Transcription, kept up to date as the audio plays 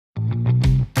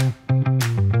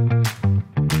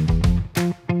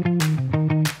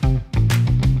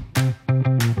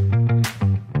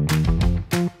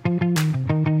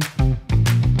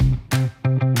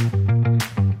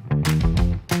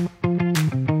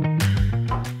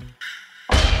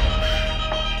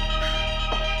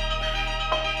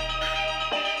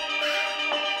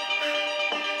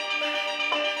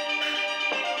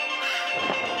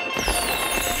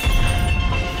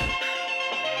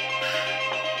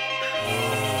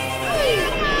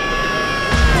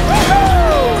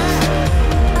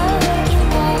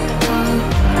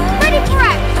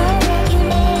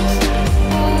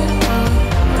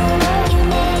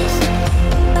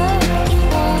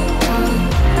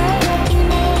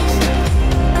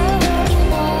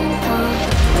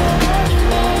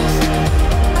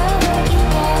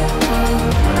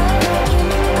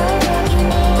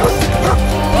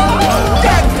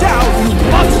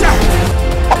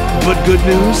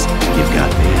Mikros, you've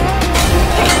got me.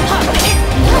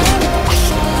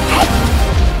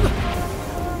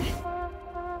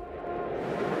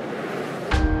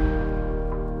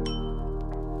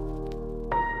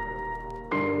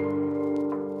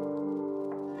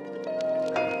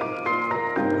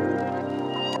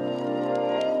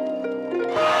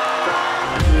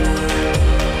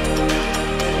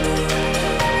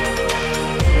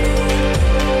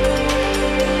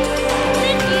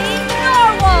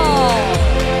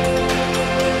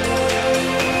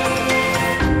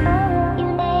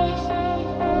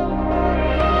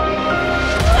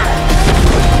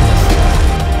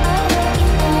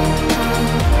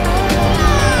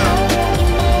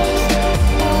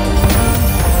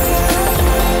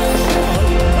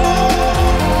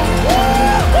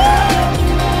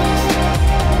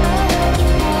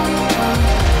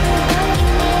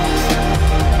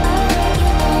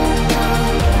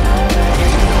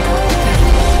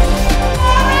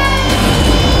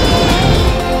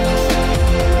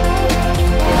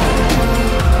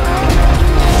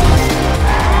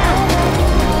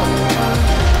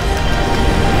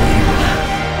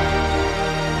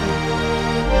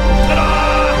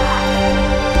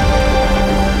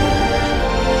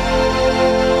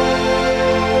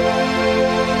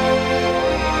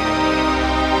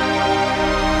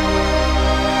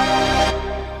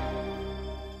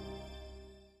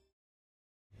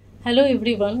 Hello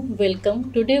everyone,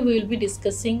 welcome. Today we will be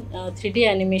discussing 3D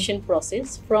animation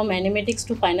process from Animatics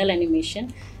to Final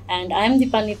Animation, and I am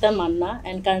Deepannita Manna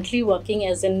and currently working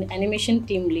as an animation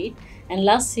team lead, and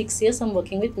last 6 years I am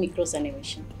working with Mikros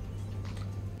Animation.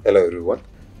 Hello everyone,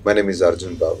 my name is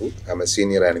Arjun Babu. I'm a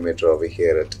senior animator over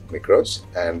here at Mikros,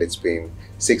 and it's been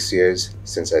 6 years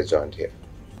since I joined here.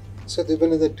 So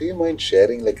Deepannita, do you mind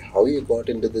sharing how you got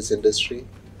into this industry?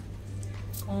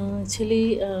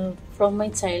 Actually, from my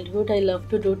childhood, I love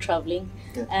to do traveling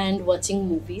and watching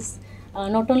movies.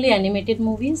 Not only animated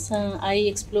movies,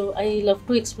 I love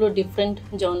to explore different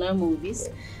genre movies.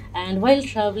 And while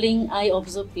traveling, I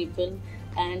observe people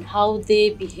and how they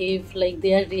behave, like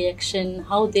their reaction,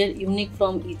 how they're unique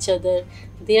from each other,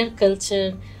 their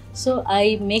culture. So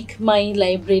I make my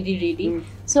library ready.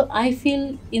 So I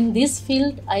feel in this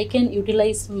field I can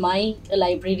utilize my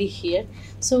library here.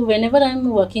 So whenever I'm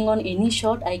working on any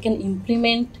shot, I can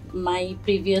implement my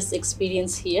previous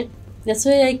experience here. That's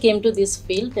why I came to this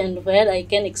field, and where I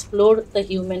can explore the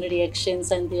human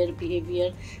reactions and their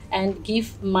behavior and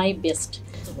give my best.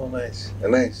 Oh, nice.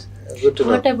 Nice. Good to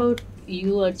know. What about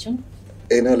you, Arjun?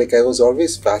 I was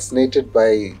always fascinated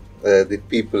by the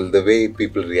people, the way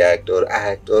people react or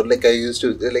act, or I used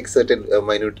to certain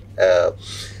minute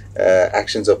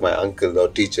actions of my uncle or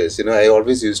teachers. I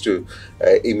always used to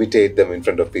imitate them in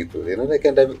front of people. And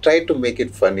I tried to make it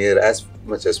funnier as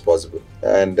much as possible.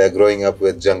 And growing up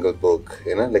with Jungle Book,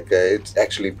 it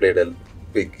actually played a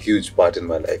big, huge part in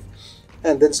my life.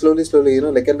 And then slowly,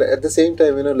 and at the same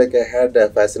time, I had a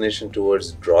fascination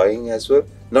towards drawing as well,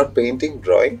 not painting,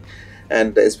 drawing.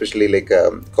 And especially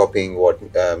copying what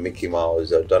Mickey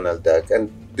Mouse or Donald Duck, and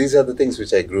these are the things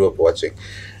which I grew up watching.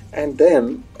 And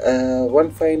then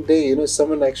one fine day,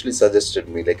 someone actually suggested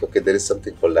me okay, there is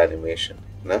something called animation,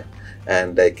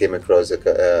 and I came across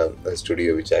a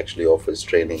studio which actually offers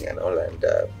training and all, and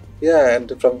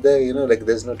and from there,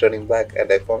 there's no turning back, and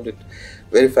I found it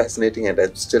very fascinating, and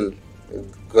I'm still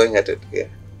going at it.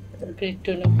 Great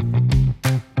to know.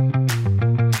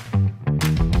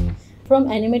 From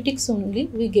animatics only,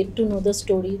 we get to know the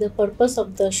story, the purpose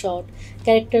of the shot,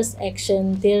 characters'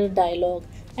 action, their dialogue,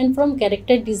 and from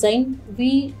character design,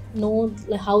 we know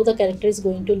how the character is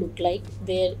going to look like,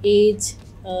 their age,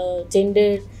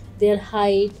 gender, their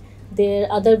height,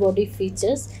 their other body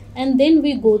features, and then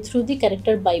we go through the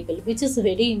character Bible, which is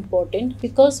very important,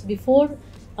 because before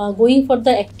going for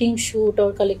the acting shoot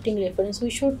or collecting reference,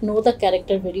 we should know the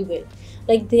character very well,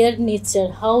 like their nature,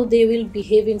 how they will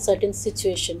behave in certain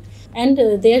situation, and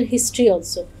their history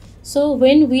also. So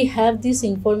when we have this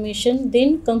information,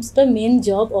 then comes the main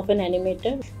job of an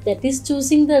animator, that is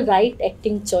choosing the right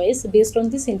acting choice based on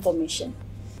this information.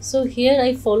 So here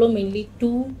I follow mainly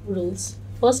two rules.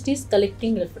 First is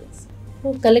collecting reference.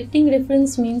 So collecting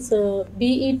reference means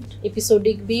be it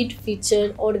episodic, be it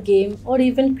feature or game or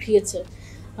even creature.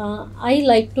 I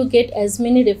like to get as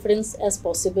many reference as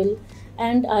possible,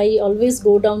 and I always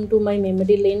go down to my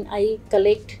memory lane. I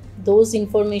collect those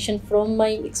information from my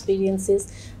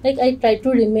experiences. I try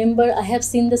to remember I have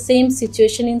seen the same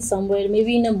situation in somewhere,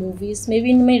 maybe in a movies,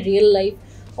 maybe in my real life,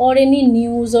 or any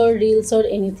news or reels or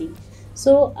anything.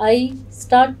 So I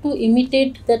start to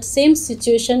imitate that same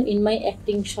situation in my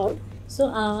acting shot. So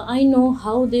I know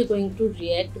how they're going to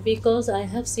react because I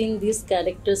have seen these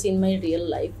characters in my real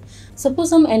life.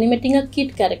 Suppose I'm animating a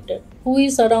kid character who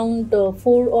is around 4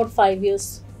 or 5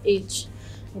 years age.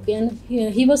 Okay, and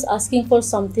he was asking for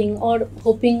something or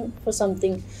hoping for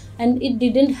something, and it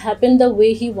didn't happen the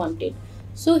way he wanted.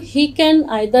 So he can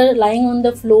either lying on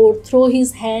the floor, throw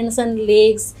his hands and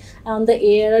legs on the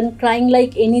air and crying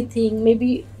like anything,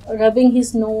 maybe rubbing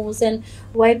his nose and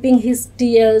wiping his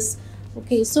tears.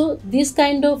 Okay, so this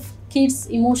kind of kids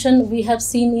emotion we have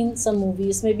seen in some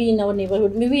movies, maybe in our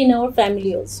neighborhood, maybe in our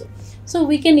family also. So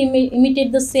we can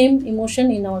imitate the same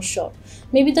emotion in our shot.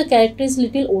 Maybe the character is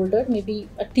little older, maybe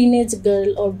a teenage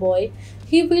girl or boy.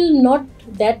 He will not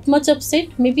that much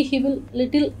upset, maybe he will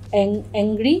little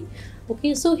angry.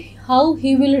 Okay, so how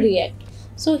he will react?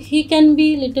 So he can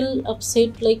be little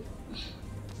upset, like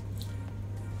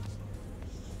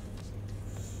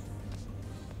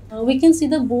we can see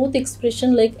the both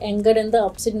expression like anger and the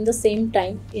upset in the same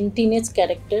time in teenage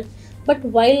character. But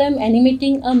while I'm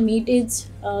animating a mid-age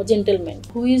gentleman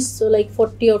who is like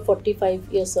 40 or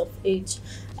 45 years of age,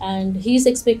 and he is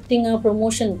expecting a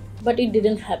promotion but it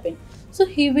didn't happen, so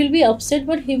he will be upset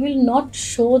but he will not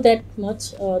show that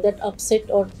much that upset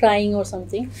or crying or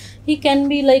something. He can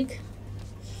be like,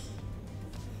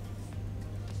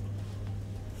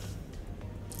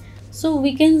 so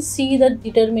we can see the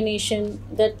determination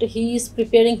that he is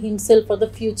preparing himself for the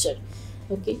future.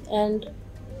 Okay, and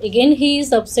again he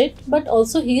is upset but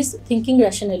also he is thinking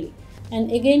rationally.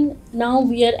 And again now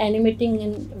we are animating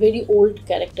a very old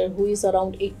character who is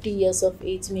around 80 years of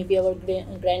age, maybe our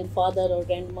grandfather or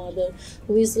grandmother,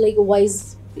 who is like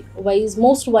wise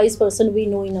most wise person we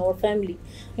know in our family.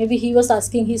 Maybe he was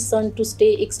asking his son to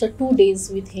stay extra 2 days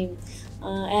with him,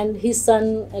 and his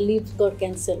son leave got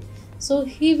cancelled. So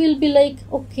he will be like,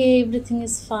 okay, everything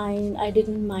is fine, I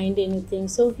didn't mind anything.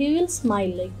 So he will smile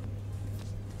like,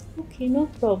 okay, no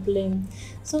problem.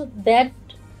 So that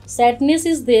sadness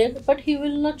is there, but he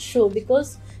will not show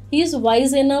because he is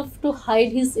wise enough to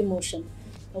hide his emotion.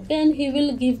 Okay, and he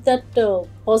will give that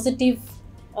positive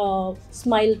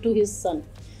smile to his son.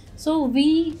 So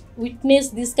we witness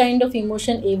this kind of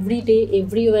emotion every day,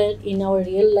 everywhere in our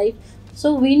real life.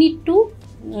 So we need to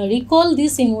recall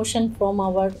this emotion from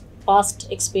our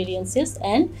past experiences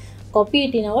and copy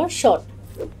it in our short.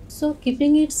 So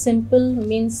keeping it simple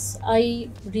means I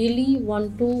really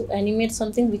want to animate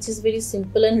something which is very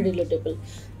simple and relatable.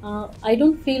 I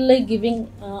don't feel like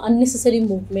giving unnecessary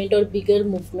movement or bigger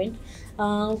movement,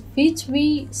 which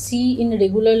we see in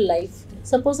regular life.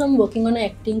 Suppose I'm working on an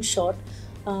acting shot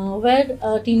where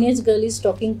a teenage girl is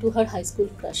talking to her high school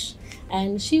crush,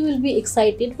 and she will be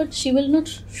excited, but she will not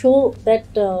show that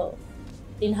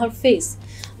in her face.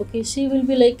 Okay, she will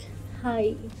be like,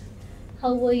 "Hi, how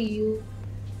are you?"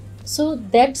 So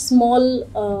that small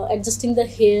adjusting the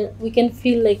hair, we can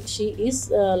feel like she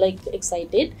is like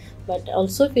excited but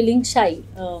also feeling shy.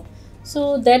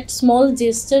 So that small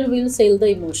gesture will sell the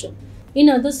emotion. In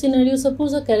other scenario,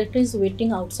 suppose a character is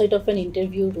waiting outside of an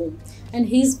interview room and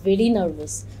he is very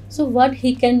nervous. So what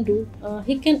he can do,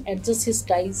 he can adjust his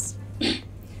ties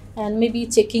and maybe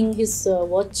checking his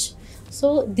watch.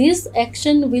 So this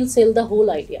action will sell the whole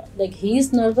idea. Like he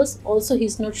is nervous, also he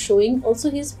is not showing,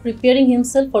 also he is preparing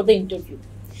himself for the interview.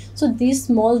 So this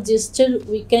small gesture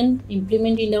we can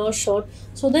implement in our shot,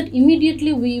 so that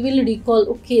immediately we will recall,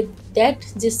 okay, that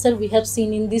gesture we have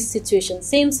seen in this situation,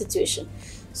 same situation.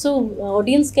 So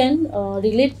audience can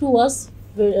relate to us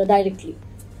directly.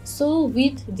 So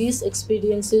with these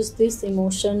experiences, this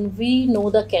emotion, we know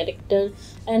the character,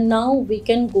 and now we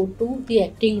can go to the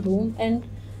acting room and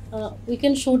we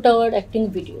can shoot our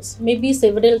acting videos. Maybe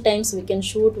several times we can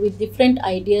shoot with different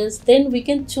ideas, then we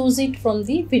can choose it from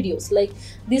the videos. Like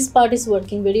this part is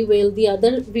working very well, the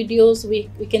other videos we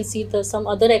can see the some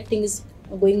other acting is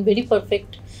going very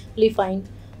perfectly fine.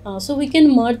 So we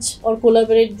can merge or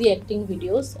collaborate the acting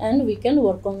videos and we can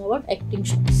work on our acting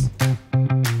shots.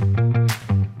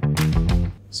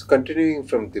 So continuing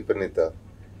from Deepannita,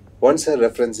 once a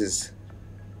reference is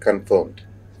confirmed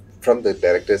from the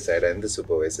director side and the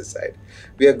supervisor side,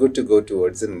 we are good to go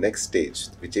towards the next stage,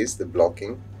 which is the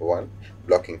blocking 1,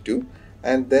 blocking 2,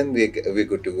 and then we're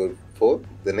good to go for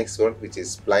the next one, which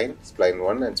is spline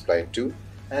 1 and spline 2,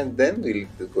 and then we'll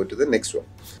go to the next one.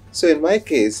 So in my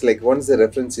case, like once the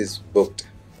reference is booked,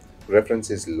 reference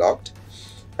is locked,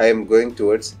 I am going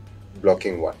towards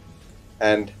blocking 1,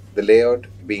 and the layout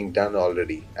being done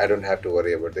already, I don't have to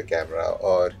worry about the camera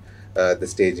or the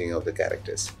staging of the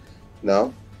characters.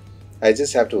 Now I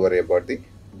just have to worry about the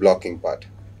blocking part.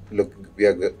 Look, we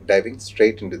are diving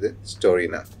straight into the story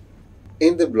now.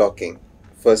 In the blocking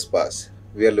first pass,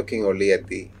 we are looking only at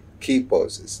the key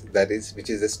poses, that is, which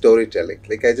is the storytelling.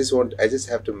 Like I just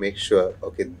have to make sure,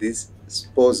 okay, these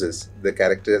poses the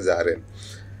characters are in,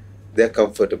 they're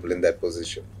comfortable in that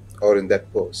position or in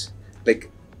that pose. Like,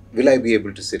 will I be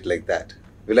able to sit like that?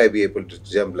 Will I be able to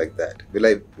jump like that?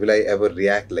 Will I ever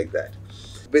react like that?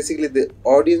 Basically, the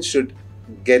audience should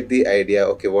get the idea,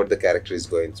 okay, what the character is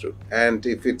going through. And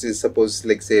if it is, suppose,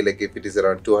 like, say, like, if it is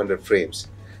around 200 frames,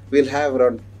 we'll have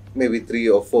around maybe 3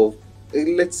 or 4.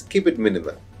 Let's keep it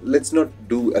minimal. Let's not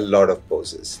do a lot of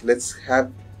poses. Let's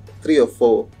have 3 or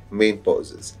 4 main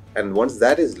poses, and once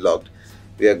that is locked,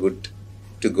 we are good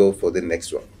to go for the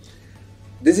next one.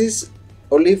 This is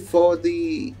only for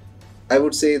the, I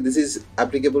would say this is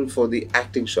applicable for the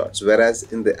acting shots, whereas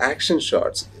in the action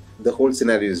shots, the whole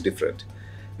scenario is different.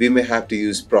 We may have to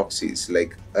use proxies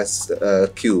like a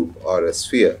cube or a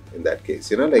sphere in that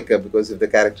case, like because if the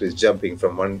character is jumping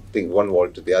from one wall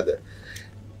to the other,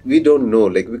 we don't know,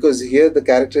 like, because here the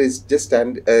character is just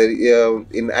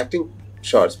in acting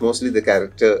shots, mostly the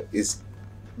character is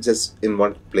just in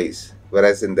one place,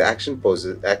 whereas in the action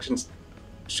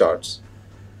shots,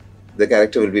 the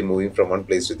character will be moving from one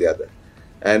place to the other,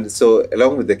 and so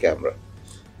along with the camera.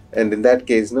 And in that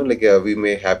case, we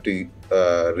may have to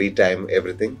retime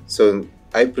everything. So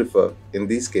I prefer, in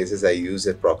these cases, I use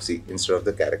a proxy instead of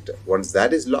the character. Once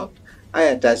that is locked, I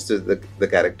attach to the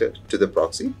character to the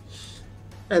proxy,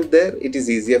 and there it is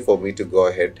easier for me to go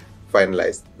ahead,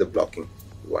 finalize the blocking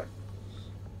one.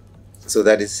 So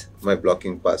that is my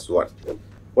blocking pass 1.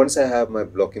 Once I have my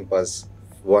blocking pass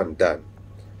 1 done,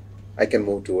 I can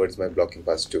move towards my blocking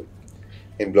pass 2.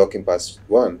 In blocking pass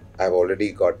 1, I've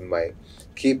already gotten my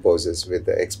key poses with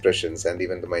the expressions, and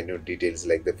even the minute details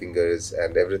like the fingers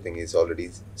and everything is already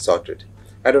sorted.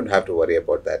 I don't have to worry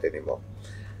about that anymore.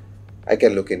 I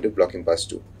can look into blocking pass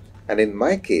 2. And in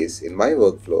my case, in my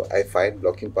workflow, I find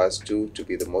blocking pass 2 to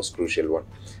be the most crucial one,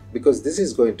 because this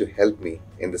is going to help me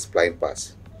in the spline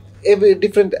pass. Every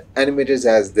different animators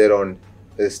has their own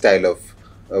style of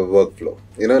workflow.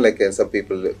 Some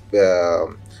people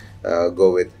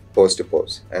go with pose to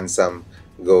pose, and some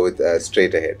go with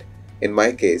straight ahead. In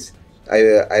my case,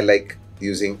 I like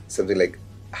using something like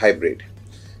hybrid.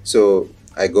 So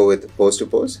I go with pose to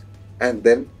pose, and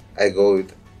then I go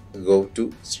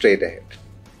to straight ahead.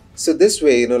 So this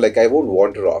way, I won't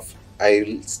wander off.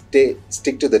 I'll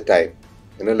stick to the time.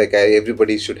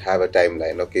 Everybody should have a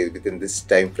timeline. Okay, within this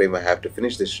time frame, I have to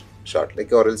finish this shot.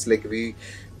 Or else, we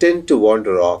tend to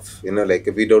wander off.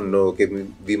 We don't know. Okay,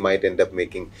 we might end up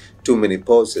making too many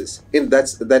poses.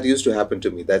 That used to happen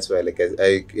to me. That's why,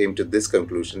 I came to this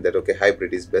conclusion that okay,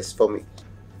 hybrid is best for me.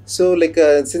 So,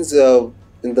 since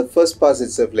in the first pass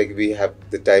itself, we have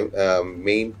the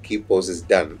main key poses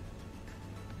done,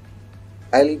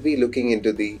 I'll be looking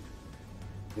into the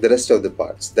rest of the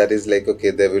parts. That is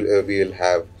okay, we will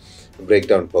have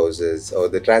breakdown poses or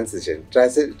the transitions,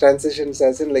 as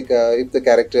in if the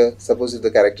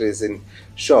character is in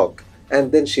shock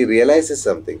and then she realizes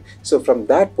something, so from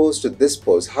that pose to this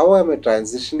pose, how am I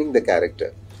transitioning the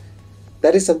character?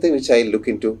 That is something which I look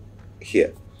into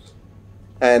here.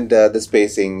 And the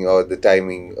spacing or the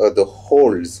timing or the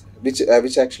holds,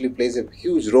 which actually plays a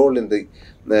huge role in the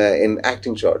in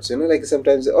acting shots,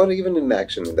 sometimes, or even in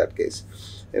action in that case.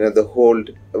 The hold,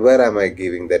 where am I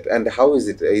giving that, and how is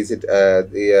it? Is it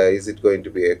going to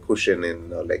be a cushion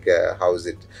in, or how is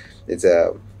it? It's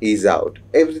a ease out.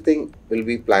 Everything will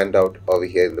be planned out over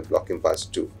here in the blocking pass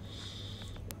 2.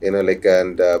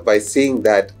 And by seeing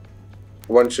that,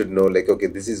 one should know okay,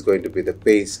 this is going to be the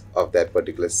pace of that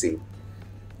particular scene.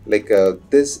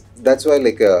 That's why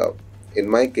in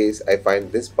my case, I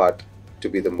find this part to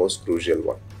be the most crucial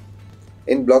one.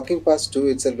 In blocking pass 2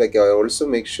 itself, I also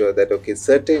make sure that okay,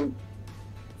 certain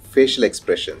facial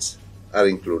expressions are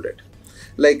included.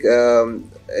 Certain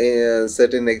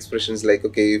expressions,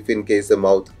 okay, if in case the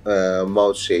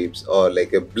mouth shapes, or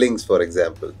a blinks, for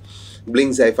example.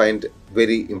 Blinks I find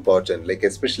very important,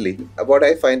 especially what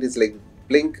I find is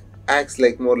blink acts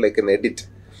more like an edit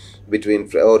between,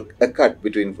 or a cut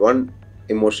between one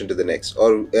emotion to the next,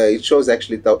 or it shows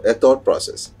actually a thought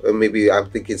process. Maybe I'm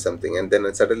thinking something and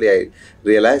then suddenly I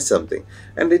realize something,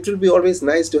 and it will be always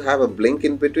nice to have a blink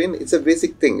in between. It's a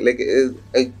basic thing.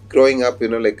 Growing up,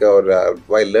 or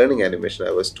while learning animation,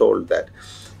 I was told that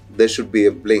there should be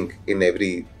a blink in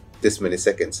every this many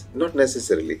seconds. Not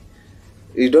necessarily.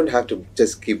 You don't have to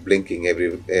just keep blinking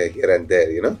every here and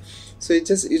there. So you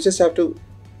just have to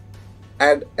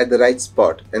add at the right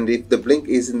spot, and if the blink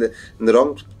is in the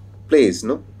wrong place,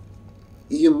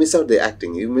 you miss out the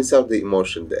acting, you miss out the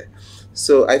emotion there.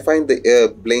 So I find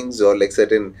the blinks, or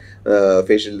certain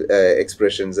facial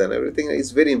expressions and everything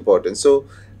is very important. So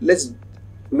let's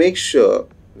make sure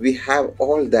we have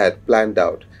all that planned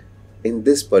out in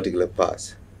this particular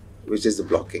pass, which is the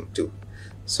blocking too.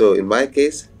 So in my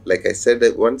case, like I said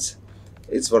it once,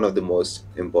 it's one of the most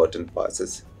important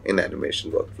passes in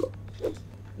animation workflow.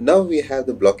 Now we have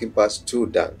the blocking pass 2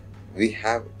 done. We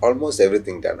have almost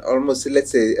everything done. Almost,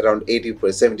 let's say, around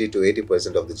 80%, 70 to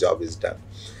 80% of the job is done.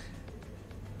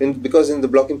 Because in the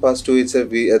blocking pass 2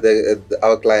 itself,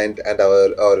 our client and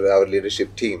our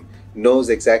leadership team knows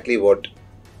exactly what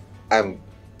I'm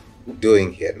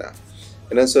doing here now.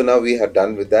 So now we are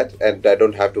done with that, and I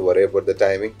don't have to worry about the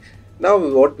timing. Now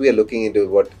what we are looking into,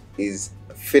 what is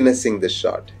finessing the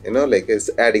shot, like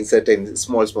is adding certain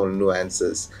small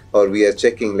nuances, or we are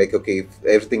checking like, okay, if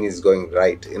everything is going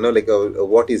right, like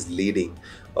what is leading,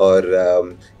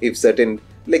 or if certain,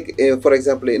 like for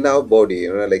example, in our body,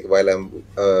 like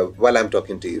while I'm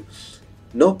talking to you,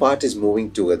 no part is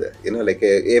moving together, like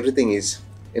everything is,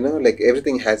 like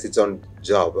everything has its own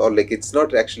job, or like it's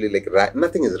not actually like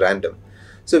nothing is random.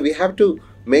 So we have to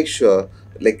make sure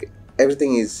like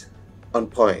everything is on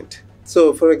point.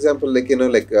 So for example, like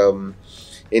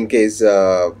in case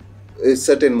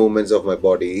certain movements of my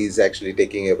body is actually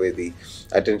taking away the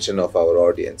attention of our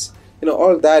audience,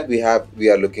 all that we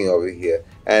are looking over here.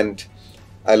 And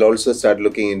I'll also start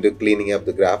looking into cleaning up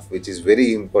the graph, which is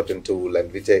very important tool,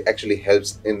 and which actually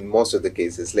helps in most of the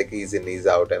cases, like ease in, ease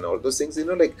out, and all those things.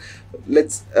 Like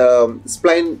let's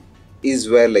spline is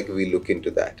where like we look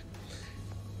into that.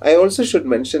 I also should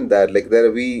mention that like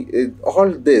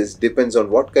all this depends on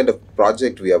what kind of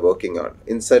project we are working on.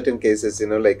 In certain cases,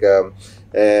 in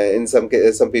some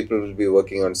cases, some people will be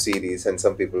working on series, and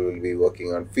some people will be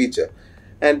working on feature,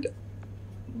 and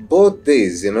both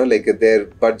these, like their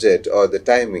budget or the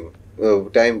time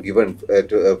given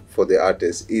for the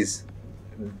artist is,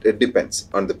 it depends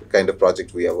on the kind of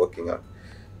project we are working on.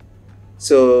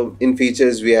 So in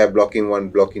features we have blocking 1,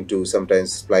 blocking 2,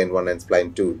 sometimes spline 1 and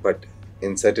spline 2, but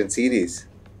in certain series,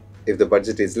 if the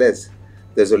budget is less,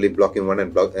 there's only blocking 1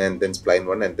 and then spline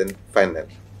 1 and then final.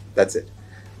 That's it.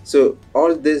 So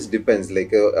all this depends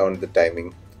like on the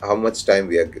timing, how much time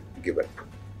we are given.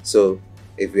 So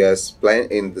if we are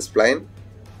in the spline,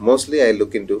 mostly I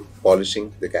look into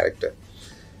polishing the character.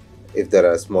 If there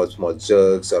are small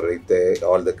jerks, or if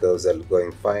all the curves are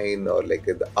going fine, or like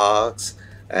the arcs,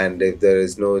 and if there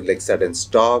is no like sudden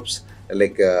stops,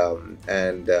 like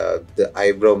and the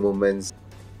eyebrow movements,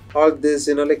 all this,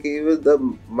 like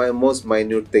even my most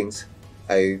minute things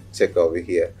I check over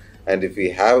here. And if we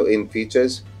have in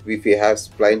features, if we have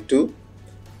spline 2,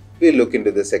 we look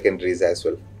into the secondaries as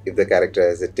well. If the character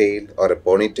has a tail or a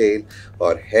ponytail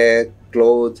or hair,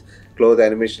 clothes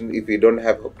animation, if we don't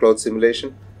have clothes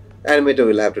simulation, animator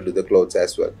will have to do the clothes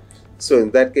as well. So in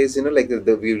that case, like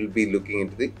we will be looking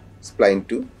into the spline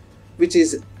 2, which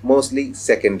is mostly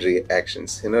secondary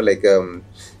actions, like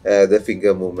the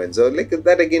finger movements, or like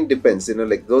that again depends,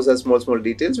 like those are small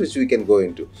details which we can go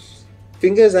into.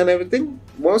 Fingers and everything,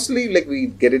 mostly like we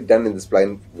get it done in the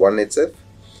spline 1 itself,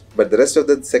 but the rest of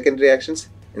the secondary actions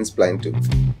in spline 2.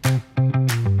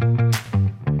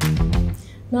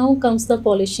 Now comes the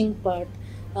polishing part.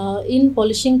 In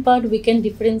polishing part, we can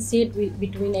differentiate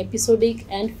between episodic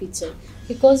and feature,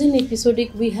 because in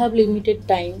episodic we have limited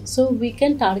time, so we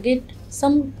can target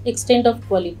some extent of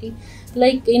quality.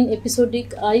 Like in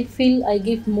episodic, I feel I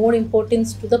give more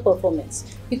importance to the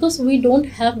performance, because we don't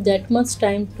have that much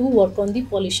time to work on the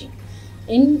polishing.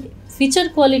 In feature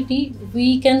quality,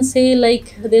 we can say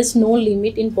like there's no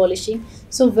limit in polishing,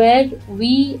 so where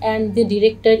we and the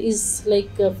director is like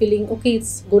feeling okay,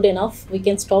 it's good enough, we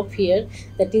can stop here,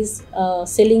 that is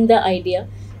selling the idea,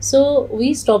 so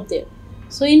we stop there.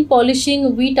 So in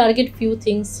polishing we target few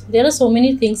things. There are so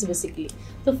many things basically.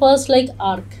 The first, like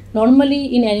arc.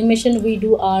 Normally in animation we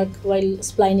do arc while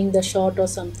splining the shot or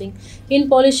something. In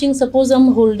polishing, suppose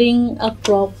I'm holding a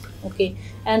prop, okay,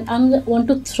 and I want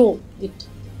to throw it,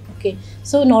 okay,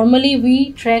 so normally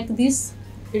we track this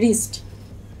wrist,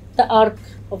 the arc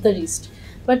of the wrist,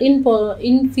 but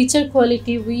in feature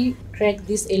quality we track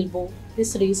this elbow,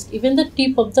 this wrist, even the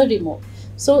tip of the remote.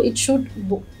 So it should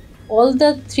all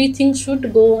the three things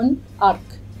should go on arc.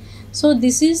 So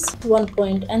this is one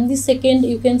point. And the second,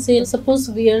 you can say, suppose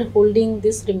we are holding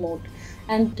this remote,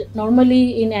 and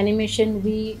normally in animation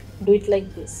we do it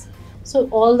like this, so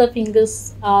all the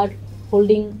fingers are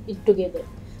holding it together.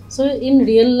 So in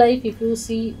real life, if you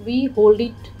see, we hold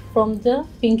it from the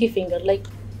pinky finger like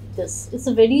this. It's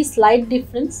a very slight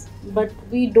difference, but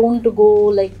we don't go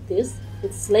like this,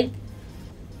 it's like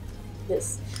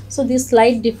this. So these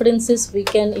slight differences we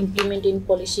can implement in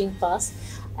polishing pass.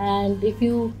 And if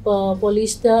you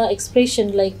polish the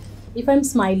expression, like if I'm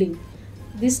smiling,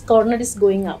 this corner is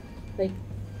going up, like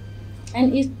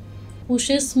and it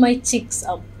pushes my cheeks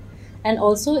up, and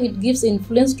also it gives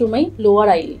influence to my lower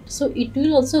eyelid, so it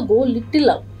will also go little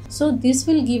up. So this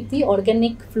will give the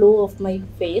organic flow of my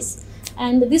face,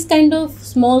 and this kind of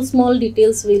small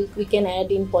details will we can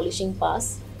add in polishing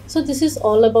pass. So this is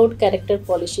all about character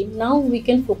polishing. Now we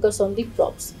can focus on the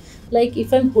props. Like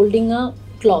if I'm holding a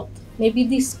cloth, maybe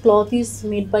this cloth is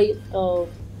made by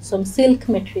some silk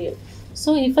material.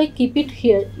 So if I keep it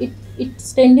here,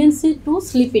 its tendency to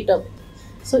slip it up.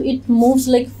 So it moves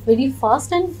like very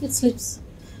fast and it slips.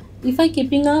 If I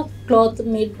keeping a cloth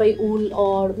made by wool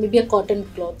or maybe a cotton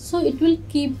cloth, so it will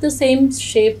keep the same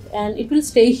shape and it will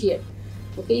stay here.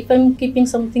 Okay, if I'm keeping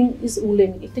something is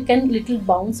woolen, it can little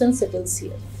bounce and settles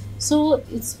here. So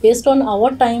it's based on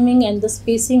our timing and the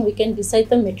spacing we can decide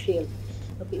the material.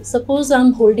 Okay, suppose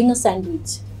I'm holding a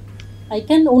sandwich, I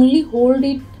can only hold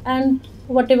it and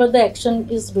whatever the action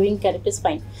is doing character is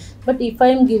fine. But if I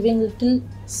am giving little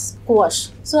squash,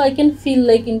 so I can feel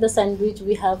like in the sandwich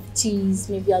we have cheese,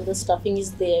 maybe other stuffing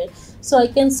is there. So I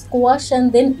can squash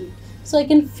and then eat. So I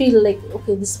can feel like,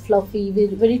 okay, this fluffy,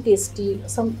 very, very tasty.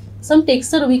 Some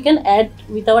texture we can add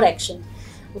with our action.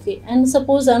 Okay, and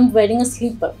suppose I'm wearing a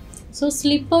slipper. So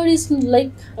slipper is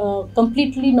like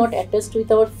completely not attached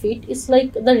with our feet. It's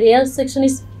like the rear section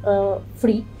is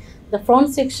free, the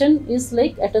front section is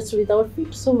like attached with our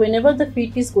feet. So whenever the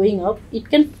feet is going up, it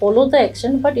can follow the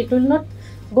action, but it will not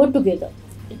go together.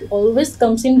 It always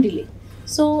comes in delay.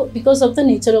 So because of the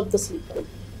nature of the slipper.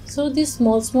 So this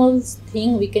small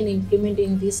thing we can implement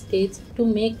in this stage to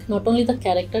make not only the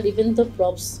character, even the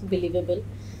props believable.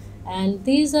 And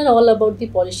these are all about the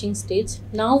polishing stage.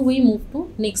 Now we move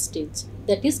to next stage,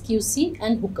 that is QC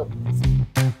and hookup.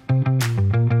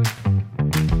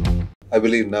 I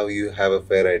believe now you have a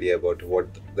fair idea about what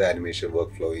the animation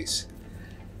workflow is.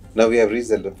 Now we have reached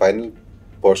the final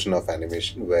portion of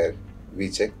animation where we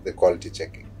check the quality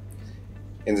checking.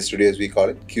 In the studios we call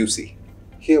it QC.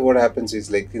 Here what happens is,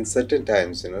 like in certain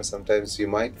times, sometimes you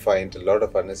might find a lot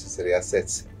of unnecessary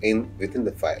assets within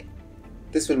the file.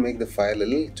 This will make the file a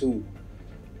little too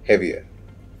heavier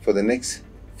for the next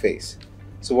phase.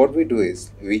 So what we do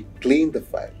is we clean the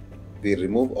file. We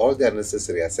remove all the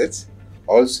unnecessary assets.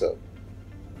 Also,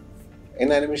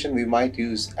 in animation we might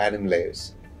use anim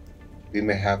layers. We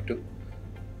may have to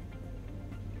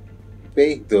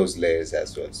bake those layers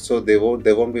as well. So there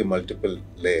won't be multiple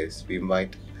layers. We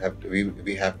might have to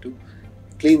we have to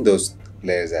clean those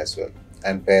layers as well.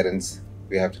 And parents,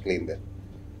 we have to clean them.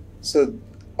 So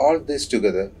all this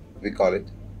together we call it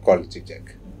quality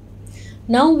check.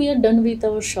 Now we are done with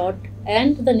our shot,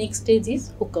 and the next stage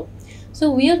is hookup.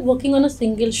 So we are working on a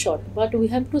single shot, but we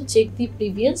have to check the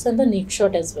previous and the next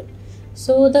shot as well.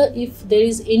 So if there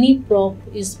is any prop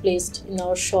is placed in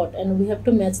our shot, and we have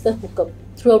to match the hookup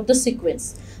throughout the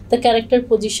sequence, the character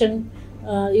position,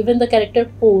 even the character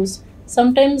pose.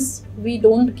 Sometimes we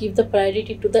don't give the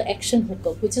priority to the action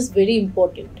hookup, which is very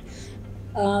important.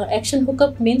 Action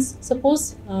hookup means,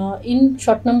 suppose in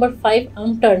shot number 5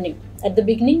 I'm turning. At the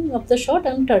beginning of the shot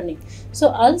I'm turning. So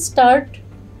I'll start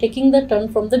taking the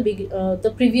turn from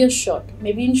the previous shot.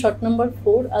 Maybe in shot number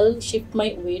 4 I'll shift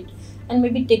my weight and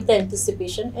maybe take the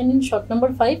anticipation, and in shot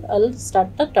number 5 I'll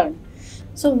start the turn.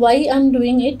 So why I'm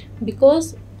doing it?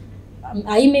 Because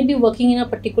I may be working in a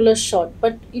particular shot,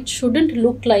 but it shouldn't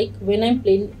look like when I'm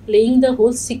playing the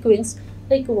whole sequence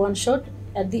like one shot.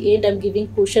 At the end I'm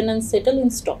giving cushion and settle in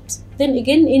stops. Then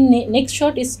again in next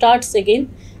shot it starts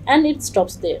again and it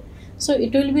stops there. So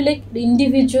it will be like the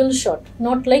individual shot,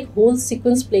 not like whole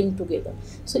sequence playing together.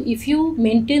 So if you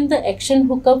maintain the action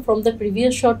hookup from the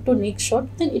previous shot to next shot,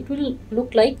 then it will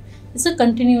look like it's a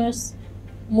continuous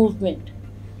movement.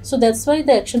 So that's why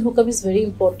the action hookup is very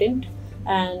important.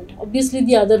 And obviously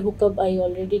the other hookup I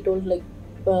already told, like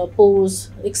pose,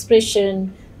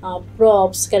 expression,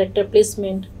 props, character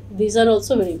placement, these are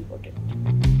also very important.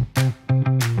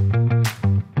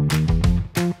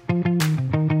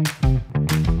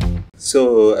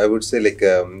 So I would say, like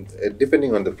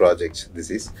depending on the project,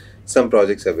 some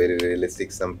projects are very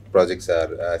realistic, some projects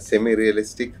are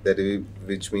semi-realistic,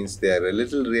 which means they are a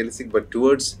little realistic but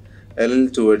towards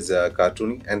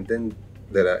cartoony, and then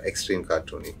there are extreme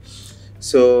cartoony.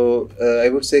 So I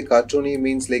would say cartoony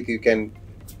means like you can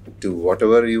do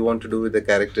whatever you want to do with the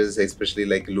characters, especially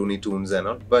like Looney Tunes and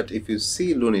all. But if you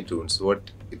see Looney Tunes,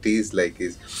 what it is like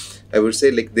is, I would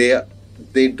say, like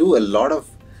they do a lot of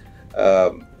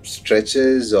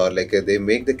stretches, or like they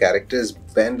make the characters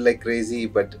bend like crazy.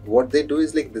 But what they do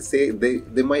is like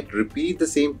they might repeat the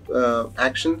same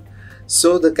action.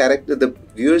 So the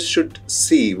viewers should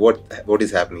see what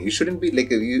is happening. You shouldn't be like,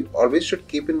 you always should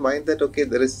keep in mind that okay,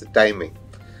 there is the timing.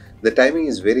 The timing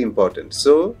is very important.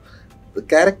 So the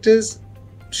characters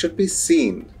should be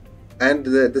seen, and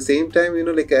at the same time, and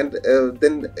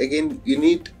then again you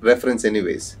need reference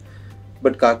anyways.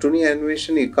 But cartoony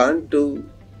animation, you can't do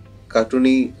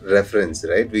cartoony reference,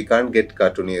 right? We can't get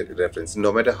cartoony reference.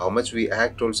 No matter how much we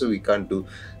act, also we can't do.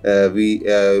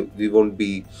 We won't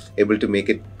be able to make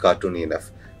it cartoony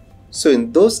enough. So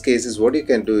in those cases, what you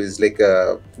can do is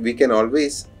we can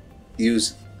always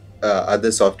use other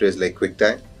softwares like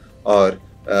QuickTime, or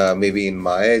maybe in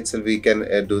Maya itself we can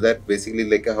do that. Basically,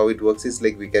 how it works is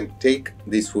we can take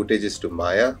these footages to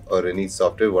Maya or any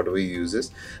software, whatever you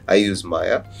uses. I use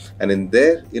Maya, and in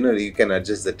there, you can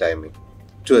adjust the timing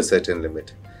to a certain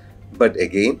limit. But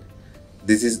again,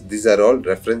 these are all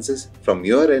references from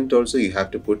your end. Also, you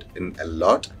have to put in a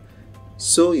lot,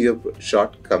 so your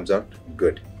shot comes out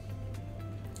good.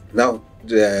 Now,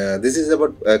 this is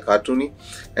about cartoony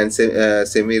and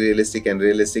semi-realistic and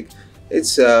realistic.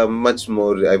 It's much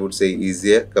more, I would say,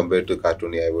 easier compared to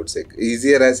cartoony. I would say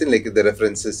easier as in the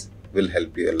references will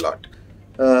help you a lot.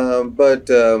 But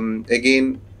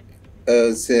again,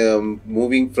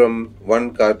 moving from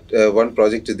one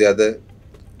project to the other,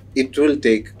 it will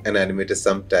take an animator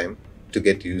some time to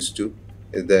get used to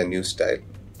the new style.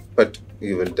 But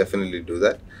you will definitely do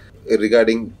that.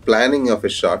 Regarding planning of a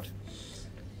shot,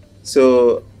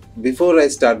 so before I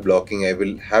start blocking, I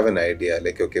will have an idea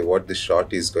okay, what the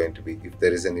shot is going to be.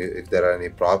 If there are any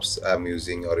props I'm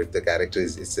using, or if the character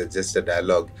is just a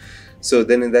dialogue. So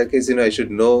then in that case, I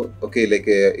should know, okay,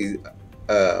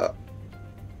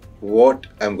 what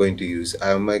I'm going to use.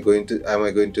 Am I going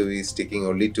to be sticking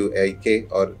only to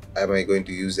IK, or am I going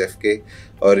to use FK,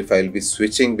 or if I'll be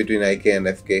switching between IK and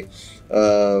FK,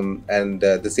 and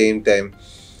at the same time,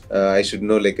 I should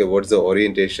know what's the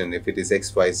orientation, if it is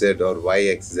XYZ or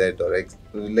YXZ or X,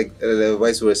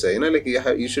 vice versa.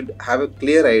 You should have a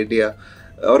clear idea,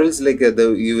 or else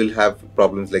you will have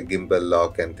problems like gimbal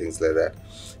lock and things like that.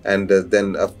 And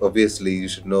then obviously you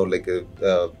should know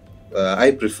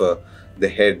I prefer the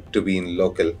head to be in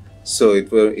local, so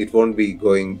it won't be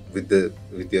going with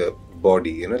your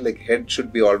body. Head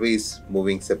should be always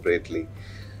moving separately.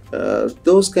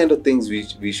 Those kind of things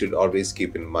we should always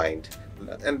keep in mind.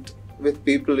 And with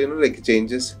people,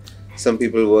 changes. Some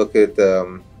people work with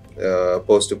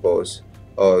pose to pose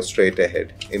or straight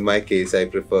ahead. In my case, I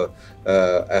prefer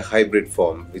a hybrid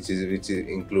form, which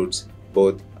includes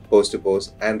both pose to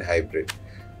pose and hybrid,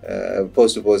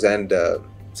 pose to pose and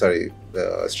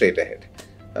straight ahead.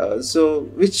 So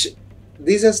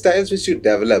these are styles which you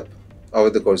develop over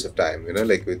the course of time.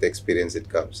 With experience it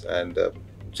comes, and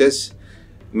just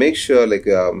make sure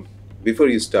before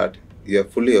you start, you are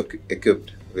fully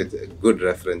equipped with good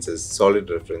references, solid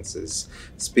references.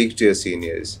 Speak to your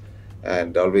seniors,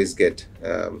 and always get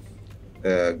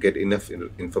enough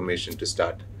information to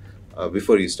start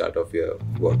before you start off your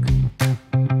work.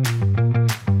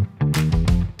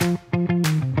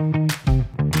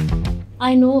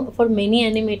 I know for many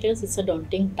animators it's a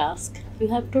daunting task. You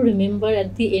have to remember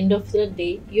at the end of the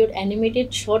day, your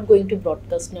animated shot going to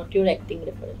broadcast, not your acting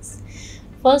reference.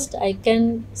 First, I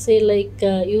can say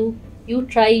you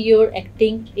try your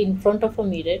acting in front of a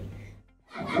mirror.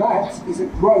 That is a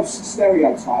gross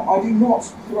stereotype. I do not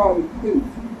throw poop.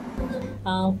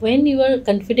 When you are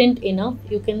confident enough,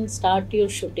 you can start your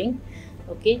shooting,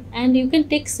 okay, and you can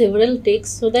take several takes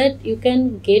so that you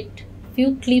can get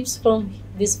few clips from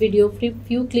this video,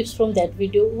 few clips from that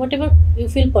video, whatever you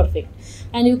feel perfect,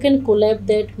 and you can collab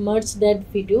that, merge that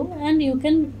video, and you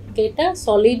can get a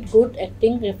solid good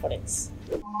acting reference.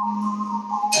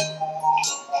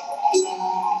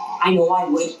 I know I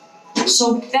would.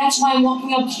 So that's why I'm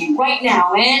walking up to you right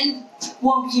now and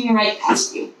walking right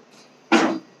past you.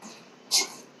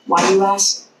 Why, you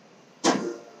ask?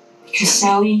 Because,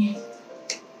 Sally,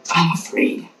 I'm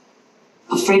afraid.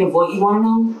 Afraid of what, you want to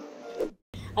know?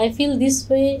 I feel this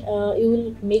way you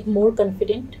will make more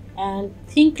confident and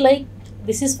think like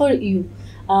this is for you,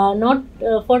 not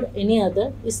for any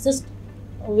other. It's just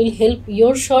will help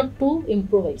your shot to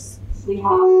improvise.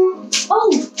 Oh,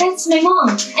 that's my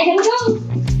mom. I gotta go.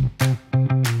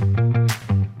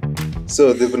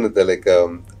 So,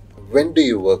 Deepannita, when do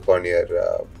you work on your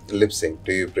lip sync?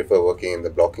 Do you prefer working in the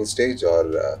blocking stage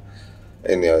or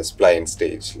in your spline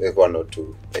stage, like 1 or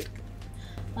 2?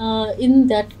 In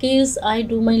that case, I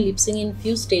do my lip sync in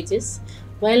few stages.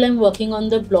 While I'm working on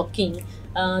the blocking,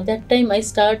 that time I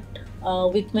start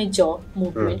with my jaw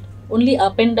movement. Only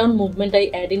up and down movement I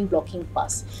add in blocking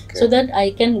pass, so that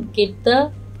I can get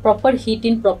the proper hit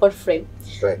in proper frame.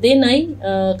 Right. Then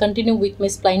I continue with my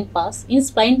spline pass. In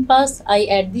spline pass, I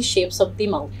add the shapes of the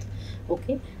mouth.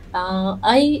 Okay,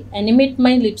 I animate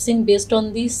my lip sync based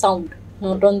on the sound.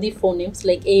 not on the phonemes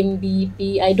like M, B,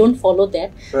 P. I don't follow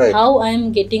that. Right. How I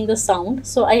am getting the sound,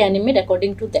 so I animate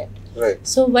according to that. Right.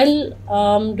 So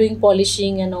while doing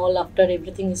polishing and all, after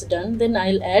everything is done, then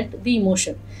I'll add the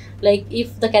emotion. Like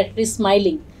if the character is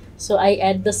smiling, so I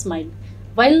add the smile.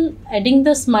 While adding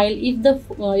the smile,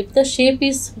 if the shape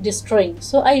is destroying,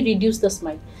 so I reduce the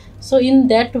smile. So in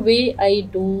that way, I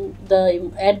do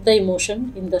the add the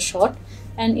emotion in the shot,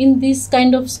 and in these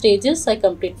kind of stages, I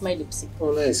complete my lip sync.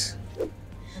 Oh, nice.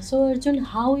 So Arjun,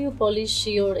 how you polish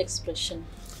your expression?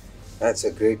 That's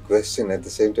a great question. At the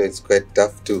same time, it's quite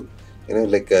tough to,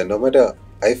 like no matter,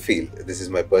 I feel, this is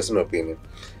my personal opinion,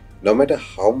 no matter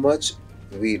how much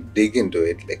we dig into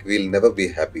it, like we'll never be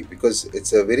happy because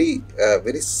it's a very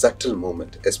subtle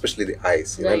moment, especially the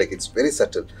eyes, Right. like it's very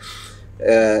subtle,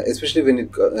 especially when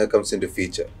it comes into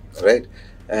feature, right?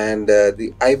 And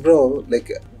the eyebrow, like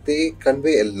they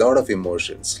convey a lot of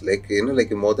emotions, like,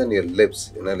 like more than your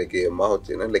lips, like your mouth,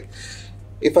 like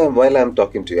if while I'm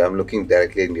talking to you, I'm looking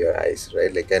directly into your eyes,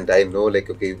 right? Like, and I know, like,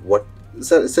 okay, what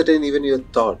certain even your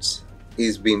thoughts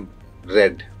is being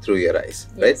read through your eyes,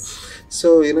 right? Yes.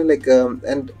 So like,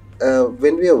 and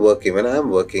when we are working, when I'm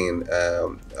working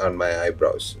on my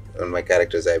eyebrows, on my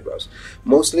character's eyebrows,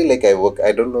 mostly like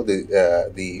I don't know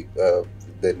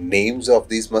the names of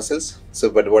these muscles.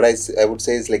 So, but what I would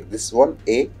say is like this one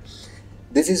A,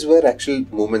 this is where actual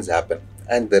movements happen,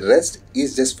 and the rest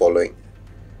is just following.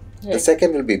 The Right.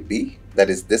 second will be B, that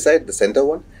is this side, the center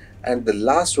one, and the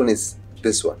last one is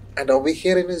this one. And over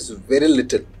here it is very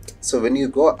little. So when you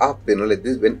go up, like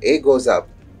this, when A goes up,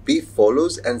 B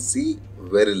follows and C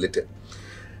very little.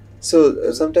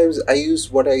 So sometimes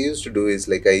what I used to do is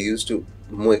like I used to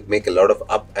make a lot of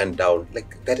up and down.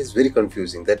 Like that is very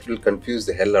confusing. That will confuse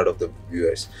the hell out of the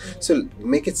viewers. So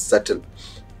make it subtle.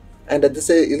 And at the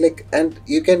same, like, and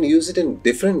you can use it in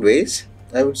different ways.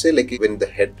 I would say, like when the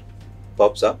head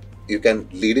pops up, you can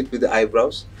lead it with the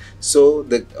eyebrows, so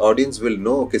the audience will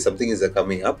know, okay, something is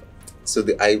coming up. So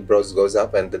the eyebrows goes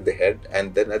up, and then the head,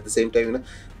 and then at the same time,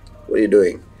 what are you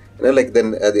doing? Like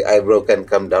then the eyebrow can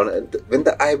come down, and when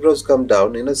the eyebrows come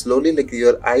down, slowly, like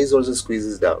your eyes also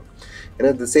squeezes down.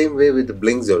 The same way with the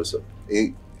blinks also.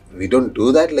 We don't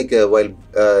do that like while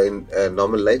in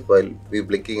normal life, while we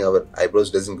blinking, our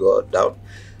eyebrows doesn't go down,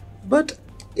 but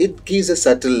it gives a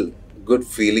subtle good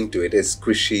feeling to it. It's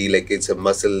squishy, like it's a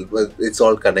muscle, it's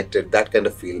all connected, that kind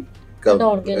of feel And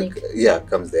organic.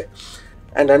 comes there.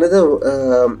 And another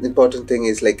important thing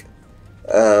is like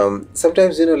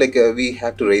sometimes like we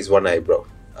have to raise one eyebrow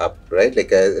up, right?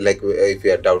 Like if we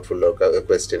are doubtful or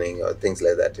questioning or things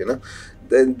like that,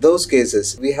 then those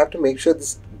cases we have to make sure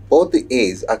both the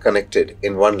A's are connected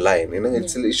in one line.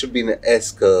 It should be in an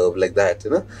S curve like that,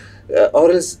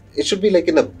 or else it should be like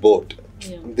in a boat.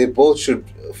 Yeah. They both should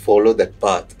follow that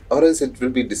path, or else it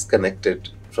will be disconnected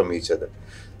from each other.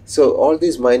 So all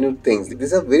these minute things,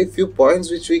 these are very few points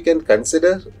which we can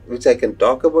consider, which I can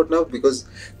talk about now, because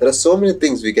there are so many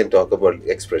things we can talk about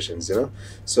expressions,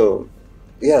 So,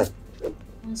 yeah.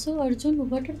 So Arjun,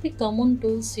 what are the common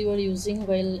tools you are using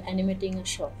while animating a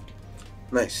shot?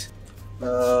 Nice.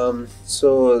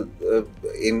 So,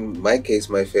 in my case,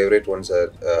 my favorite ones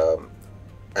are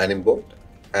Animbot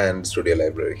and Studio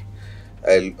Library.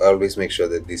 I'll always make sure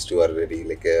that these two are ready.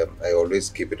 Like I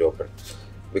always keep it open,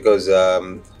 because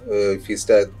if you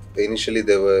start, initially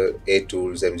there were A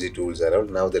tools, MG tools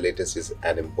around. Now the latest is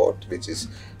Animbot, which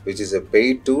is a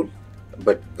paid tool,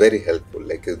 but very helpful.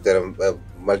 Like there are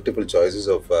multiple choices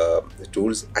of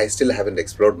tools. I still haven't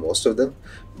explored most of them,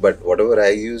 but whatever I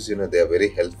use, they are very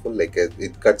helpful. Like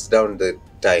it cuts down the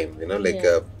time, like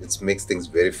it makes things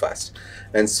very fast.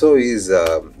 And so is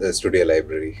the Studio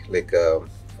Library. Like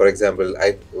for example,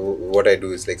 what I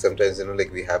do is like sometimes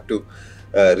like we have to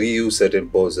reuse certain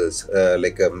poses,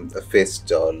 like a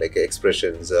fist or like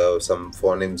expressions or some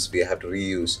phonemes we have to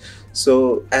reuse.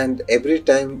 So, and every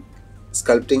time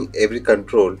sculpting every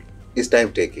control is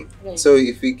time taking. Right. So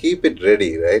if we keep it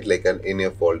ready, right, like in a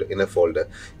folder,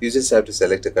 you just have to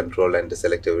select a control and to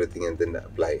select everything and then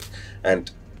apply it,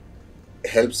 and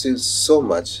helps you so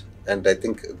much. And I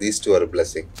think these two are a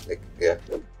blessing. Like, yeah.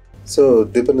 So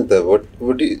Deepannita,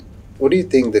 what do you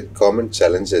think the common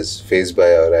challenges faced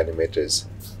by our animators?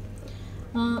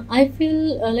 I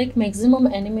feel like maximum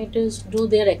animators do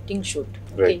their acting shoot,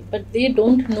 okay, Right. but they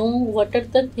don't know what are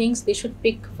the things they should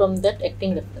pick from that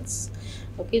acting reference.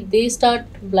 Okay, they start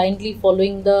blindly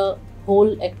following the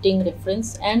whole acting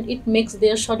reference, and it makes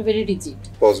their shot very rigid.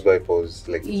 Pose by pose,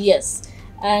 like Yes,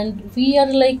 and we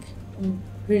are like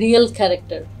real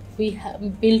character. We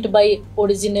have built by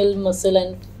original muscle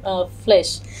and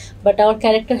flesh, but our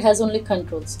character has only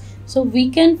controls. So we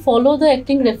can follow the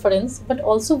acting reference, but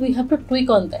also we have to tweak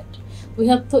on that. We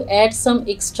have to add some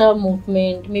extra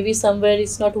movement. Maybe somewhere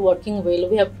it's not working well.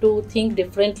 We have to think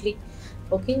differently.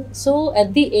 Okay, so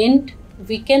at the end,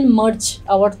 we can merge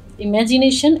our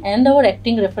imagination and our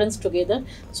acting reference together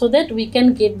so that we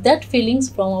can get that feelings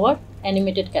from our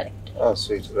animated character. Oh,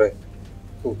 sweet, right.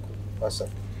 Cool, awesome.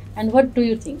 And what do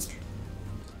you think?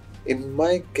 In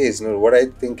my case, no, what I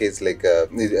think is like,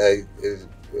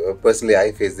 personally,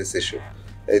 I face this issue.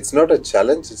 It's not a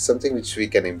challenge, it's something which we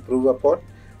can improve upon.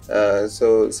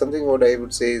 So, something what I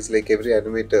would say is like every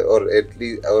animator, or at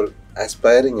least our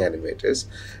aspiring animators,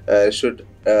 should,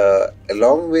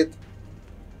 along with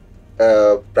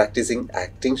practicing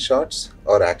acting shots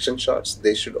or action shots,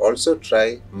 they should also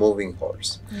try moving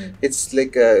holds. It's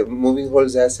like moving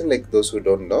holds, as in, like, those who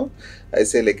don't know, I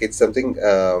say, like, it's something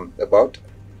about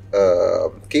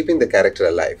keeping the character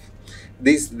alive.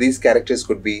 These characters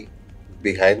could be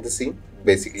behind the scene,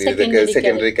 basically,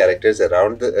 secondary characters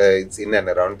around the it's in and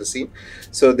around the scene.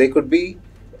 So they could be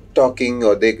talking,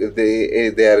 or they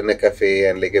are in a cafe,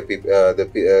 and like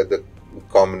the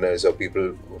commoners or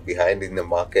people behind in the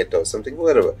market or something,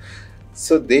 wherever.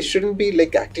 So they shouldn't be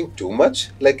like acting too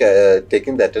much, like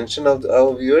taking the attention of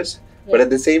our viewers, but at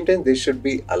the same time they should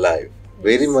be alive,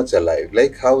 very much alive,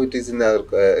 like how it is in our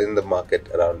in the market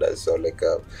around us, or like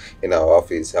in our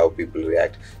office, how people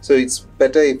react. So it's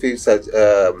better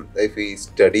if we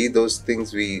study those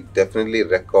things, we definitely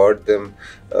record them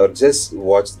or just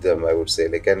watch them, I would say.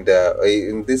 Like, and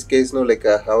in this case, no, like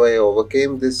how I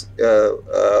overcame this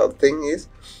thing is,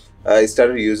 I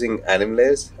started using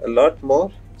Animlayers a lot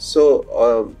more.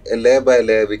 So layer by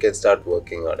layer we can start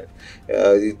working on it.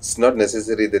 It's not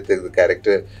necessary that the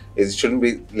character it shouldn't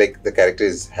be like the character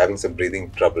is having some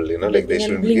breathing trouble, like they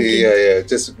shouldn't be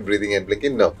just breathing and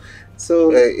blinking. No.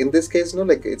 So in this case, no,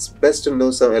 like it's best to know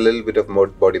a little bit of more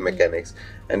body mechanics,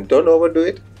 and don't overdo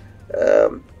it.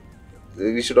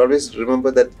 We should always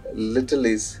remember that little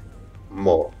is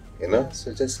more.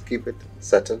 So just keep it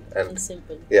subtle and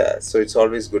simple. Yeah, so it's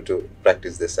always good to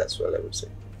practice this as well, I would say.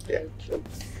 Yeah.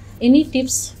 Any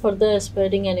tips for the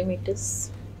aspiring animators?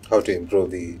 How to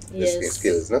improve the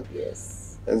skills, no?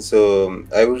 Yes. And so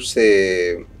I would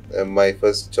say my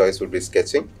first choice would be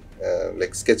sketching.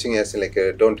 Like sketching, as in, like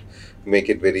don't make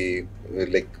it very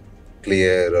like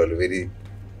clear or very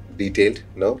detailed.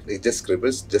 No, it just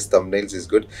scribbles, just thumbnails is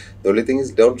good. The only thing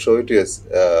is, don't show it to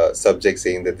your subject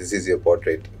saying that this is your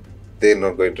portrait. They're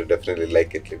not going to definitely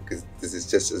like it, because this is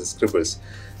just scribbles.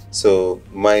 So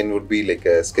mine would be like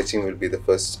sketching will be the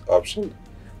first option,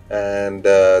 and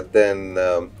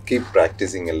then keep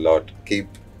practicing a lot. Keep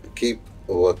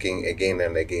working again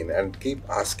and again, and keep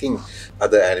asking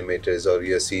other animators or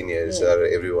your seniors or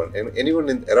everyone and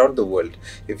anyone around the world.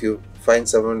 If you find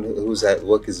someone whose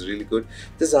work is really good,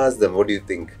 just ask them, what do you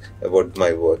think about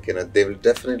my work? They will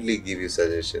definitely give you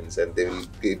suggestions, and they will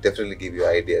definitely give you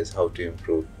ideas how to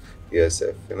improve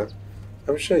yourself.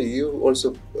 I'm sure you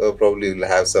also probably will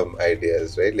have some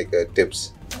ideas, right? Like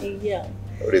tips. Yeah.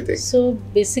 What do you think? So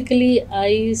basically,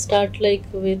 I start like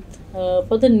with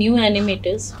for the new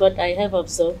animators. What I have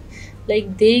observed,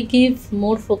 like they give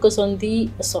more focus on the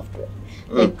software.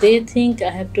 Like they think I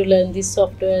have to learn this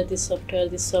software.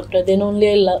 Then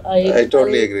only I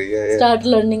totally agree. Yeah. Start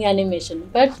learning animation.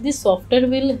 But this software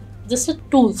will just a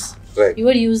tools. Right. You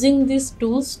are using these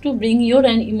tools to bring your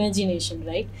imagination,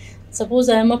 right? Suppose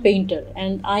I am a painter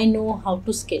and I know how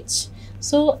to sketch.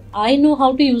 So I know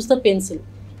how to use the pencil.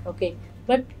 Okay.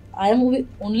 But I am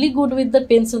only good with the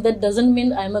pencil. That doesn't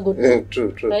mean I am a good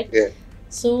painter. True. Right? Yeah.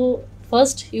 So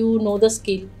first you know the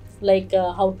skill, like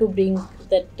how to bring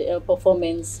that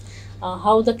performance,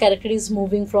 how the character is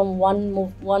moving from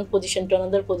one position to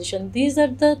another position. These are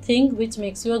the things which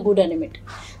makes you a good animator.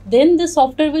 Then the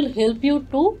software will help you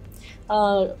to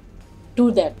do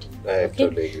that. I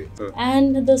totally agree.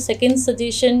 And the second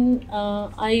suggestion,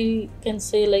 I can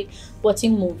say, like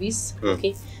watching movies.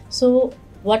 Okay, so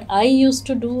what I used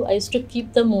to do, I used to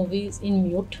keep the movies in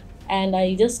mute, and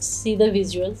I just see the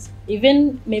visuals.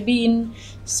 Even maybe in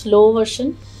slow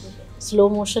motion,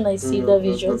 I see the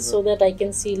visuals, so that I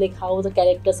can see like how the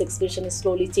character's expression is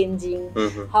slowly changing,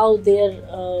 how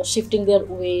they're shifting their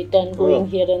weight and going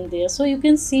here and there. So you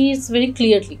can see it's very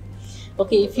clearly.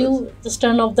 Okay, if you just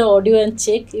turn off the audio and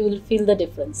check, you will feel the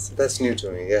difference. That's new to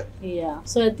me, yeah. Yeah.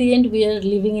 So at the end, we are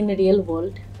living in a real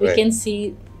world. We can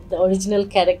see the original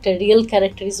character, real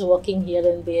character is walking here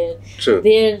and there. True.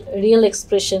 Their real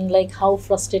expression, like how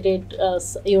frustrated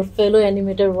your fellow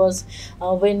animator was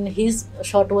when his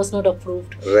shot was not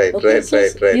approved. Right,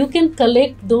 right. You can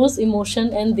collect those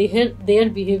emotion and their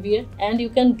behavior, and you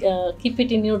can keep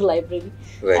it in your library,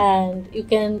 Right. and you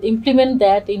can implement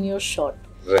that in your shot.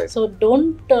 Right. So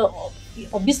don't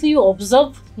obviously you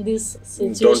observe this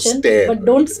situation, stare. but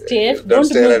don't stare. Don't Don't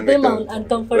stare make and them become-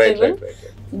 uncomfortable. Right.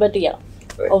 But yeah,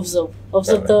 Right. observe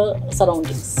the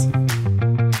surroundings.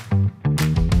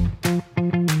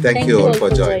 Thank you all for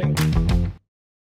joining.